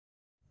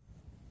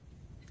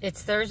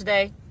It's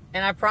Thursday,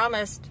 and I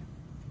promised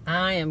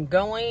I am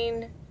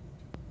going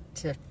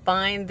to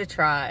find the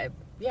tribe.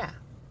 Yeah.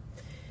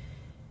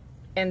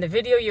 And the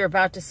video you're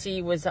about to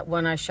see was that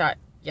one I shot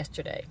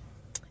yesterday.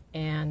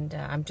 And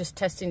I'm just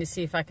testing to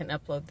see if I can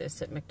upload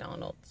this at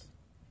McDonald's.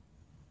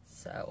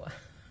 So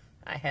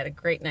I had a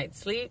great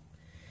night's sleep.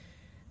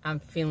 I'm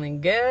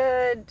feeling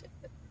good.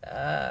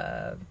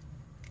 I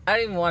don't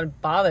even want to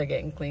bother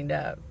getting cleaned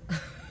up.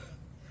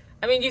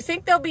 I mean, you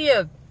think there'll be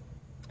a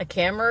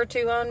camera or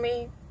two on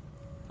me?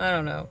 I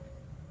don't know.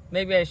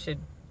 Maybe I should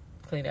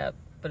clean up,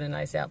 put a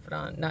nice outfit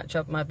on, not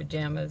chuck my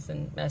pajamas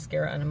and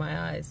mascara under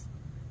my eyes.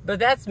 But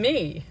that's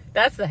me.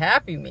 That's the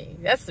happy me.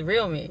 That's the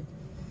real me.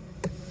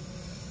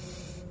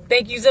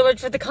 Thank you so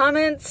much for the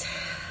comments.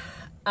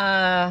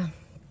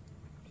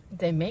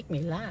 They make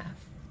me laugh.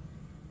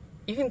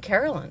 Even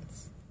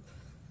Carolyn's,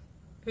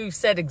 who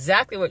said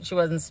exactly what she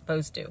wasn't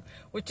supposed to,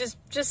 which is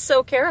just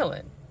so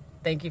Carolyn.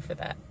 Thank you for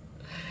that.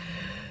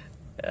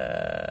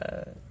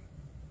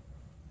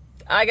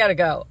 I gotta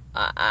go.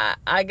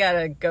 I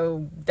gotta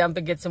go dump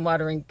and get some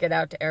water and get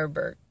out to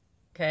Airberg.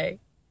 Okay?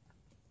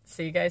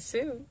 See you guys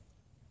soon.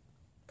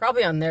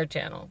 Probably on their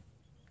channel,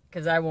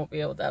 because I won't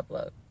be able to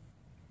upload.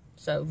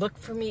 So look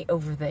for me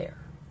over there.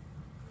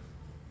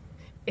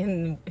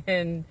 In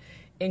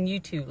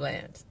YouTube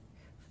land.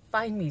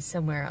 Find me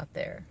somewhere out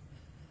there.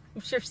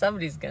 I'm sure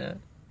somebody's gonna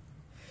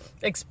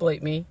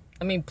exploit me.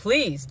 I mean,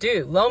 please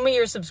do. Loan me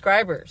your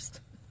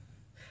subscribers.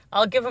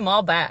 I'll give them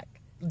all back.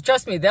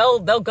 Trust me, they'll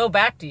go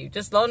back to you.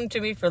 Just loan them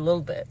to me for a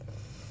little bit.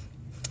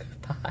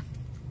 Bye.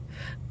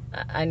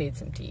 I need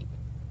some tea.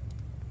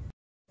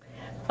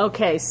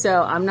 Okay,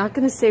 so I'm not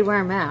going to say where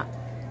I'm at,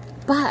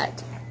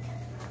 but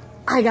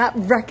I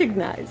got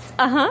recognized.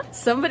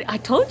 Somebody, I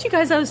told you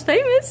guys I was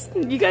famous.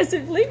 You guys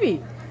didn't believe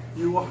me.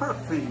 You are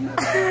famous.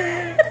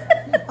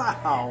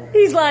 Wow.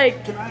 He's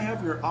like, can I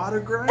have your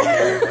autograph?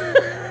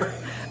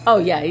 Oh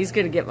yeah, he's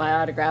going to get my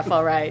autograph,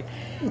 all right.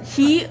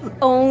 He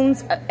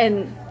owns,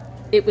 and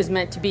it was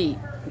meant to be,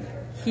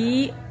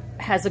 he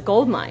has a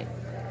gold mine.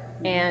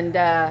 And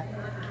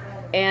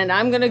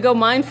I'm going to go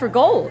mine for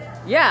gold.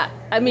 Yeah,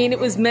 I mean, it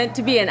was meant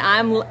to be, and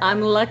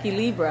I'm lucky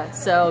Libra,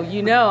 so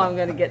you know I'm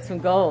going to get some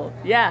gold.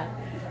 Yeah.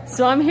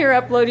 So I'm here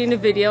uploading a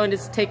video, and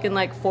it's taken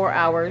like 4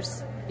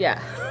 hours. Yeah.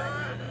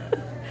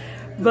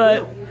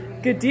 But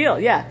good deal,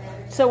 yeah.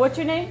 So what's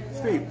your name?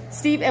 Steve.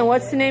 Steve, and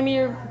what's the name of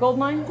your gold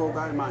mine? Gold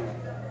Eye Mine.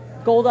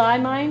 Gold Eye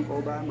Mine?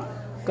 Gold Eye Mine.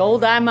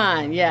 Gold Eye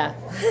Mine, yeah.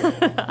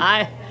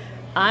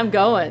 I'm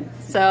going.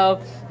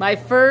 So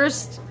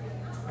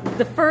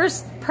the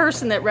first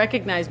person that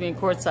recognized me in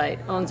Quartzsite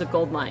owns a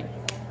gold mine.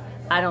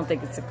 I don't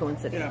think it's a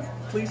coincidence. Yeah,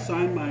 please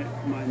sign my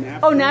napkin.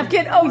 Oh,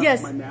 napkin? Oh,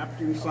 yes. My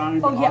napkin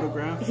signed, oh, yeah.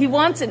 autograph. He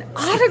wants an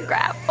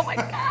autograph. Oh my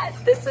God,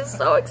 this is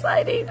so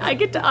exciting. I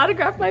get to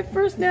autograph my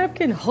first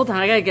napkin. Hold on,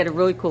 I gotta get a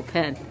really cool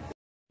pen.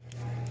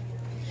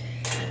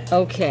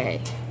 Okay.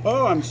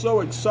 Oh, I'm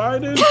so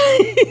excited.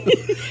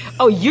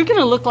 Oh, you're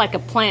gonna look like a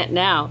plant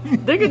now.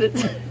 They're gonna,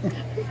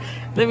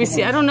 let me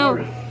see, I don't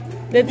know.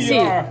 Let's see.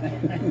 You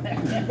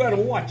better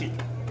watch it.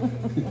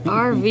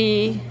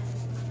 RV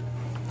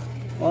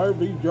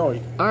Joey.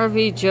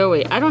 RV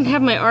Joey. I don't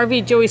have my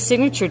RV Joey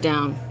signature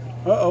down.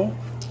 Uh-oh.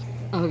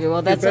 Okay,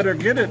 well that's... You better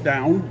get it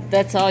down.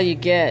 That's all you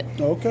get.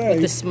 Okay.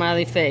 With the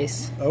smiley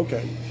face.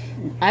 Okay.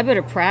 I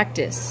better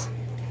practice.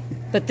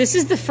 But this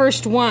is the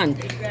first one.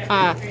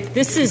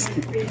 This is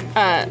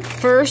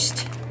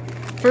first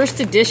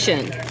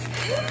edition.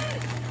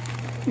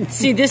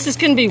 See, this is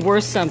going to be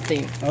worth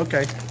something.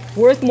 Okay.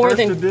 Worth more first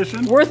than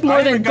edition? Worth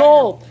more than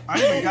gold. I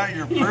even got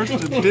your first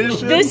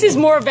edition. This is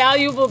more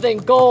valuable than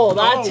gold.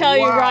 I'll tell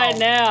you right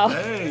now.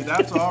 Hey,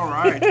 that's all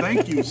right.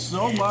 Thank you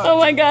so much. Oh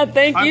my God,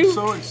 thank you. I'm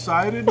so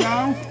excited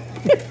now.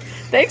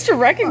 Thanks for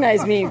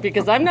recognizing me,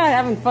 because I'm not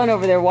having fun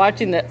over there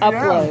watching the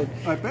upload.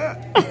 Yeah, I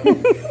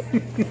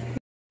bet.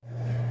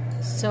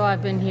 So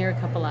I've been here a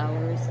couple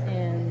hours,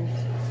 and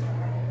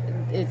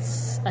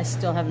I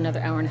still have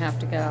another hour and a half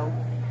to go.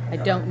 I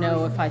don't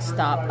know if I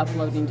stop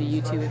uploading to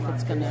YouTube if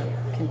it's going to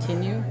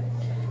continue.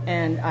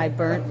 And I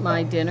burnt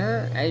my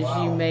dinner, as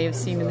you may have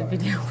seen in the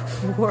video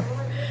before.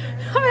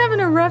 I'm having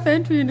a rough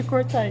entry into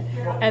Quartzsite.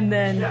 And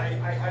then,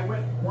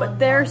 but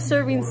they're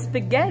serving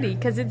spaghetti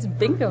because it's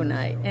bingo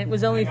night, and it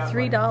was only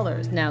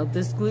 $3. Now,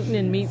 this gluten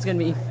and meat is going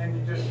to be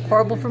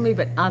horrible for me,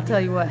 but I'll tell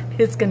you what,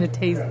 it's going to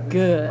taste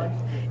good.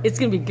 It's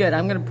going to be good.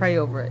 I'm going to pray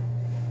over it.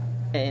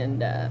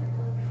 And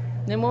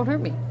it won't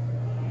hurt me.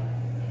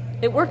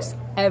 It works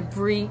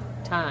every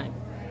time.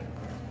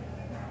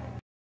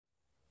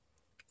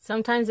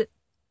 Sometimes it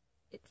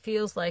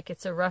feels like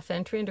it's a rough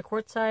entry into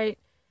Quartzsite.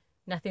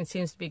 Nothing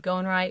seems to be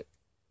going right,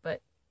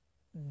 but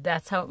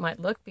that's how it might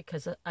look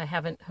because I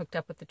haven't hooked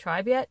up with the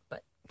tribe yet,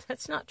 but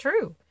that's not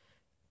true.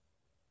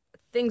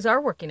 Things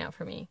are working out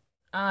for me.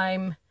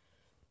 I'm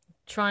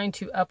trying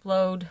to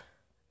upload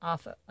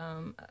off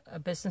a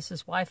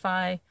business's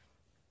Wi-Fi.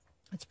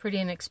 It's pretty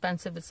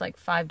inexpensive. It's like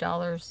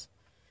 $5,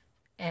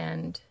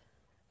 and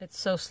it's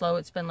so slow.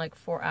 It's been like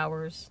 4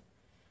 hours,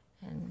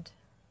 and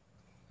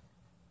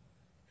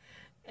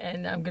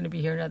And I'm going to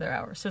be here another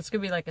hour. So it's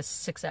going to be like a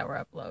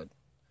 6-hour upload.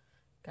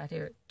 Got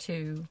here at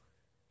 2.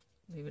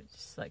 Leave it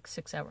just like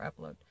 6-hour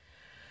upload.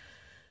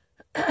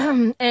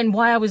 And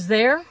while I was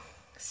there,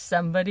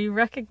 somebody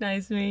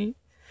recognized me.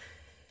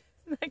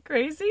 Isn't that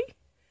crazy?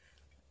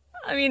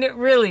 I mean, it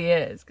really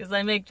is. Because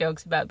I make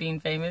jokes about being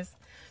famous.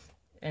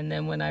 And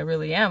then when I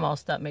really am, I'll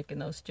stop making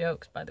those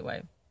jokes, by the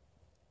way.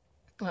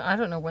 Well, I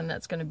don't know when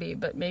that's going to be,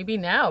 but maybe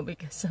now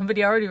because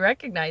somebody already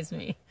recognized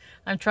me.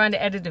 I'm trying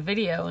to edit a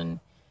video and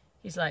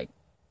he's like,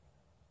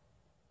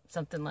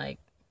 something like,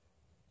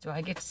 do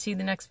I get to see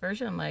the next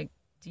version? I'm like,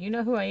 do you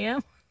know who I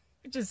am?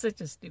 Which is such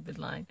a stupid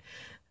line.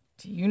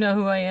 Do you know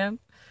who I am?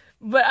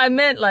 But I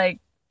meant like,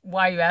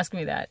 why are you asking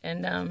me that?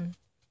 And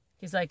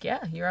he's like,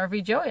 yeah, you're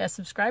RV Joey. I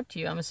subscribe to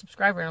you. I'm a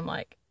subscriber. And I'm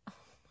like, oh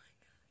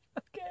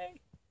my God,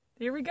 okay,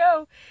 here we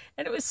go.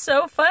 And it was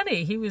so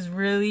funny. He was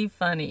really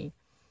funny.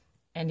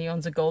 And he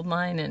owns a gold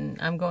mine, and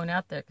I'm going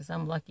out there because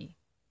I'm lucky.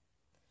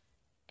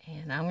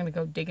 And I'm going to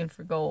go digging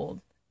for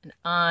gold. And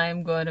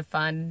I'm going to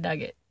find a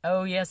nugget.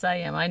 Oh, yes, I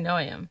am. I know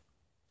I am.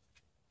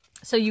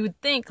 So you would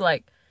think,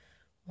 like,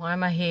 why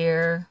am I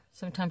here?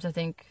 Sometimes I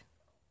think,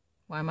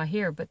 why am I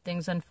here? But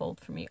things unfold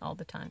for me all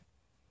the time.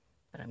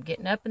 But I'm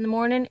getting up in the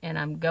morning, and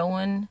I'm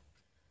going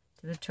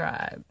to the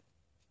tribe.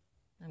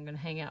 I'm going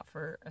to hang out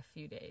for a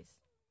few days.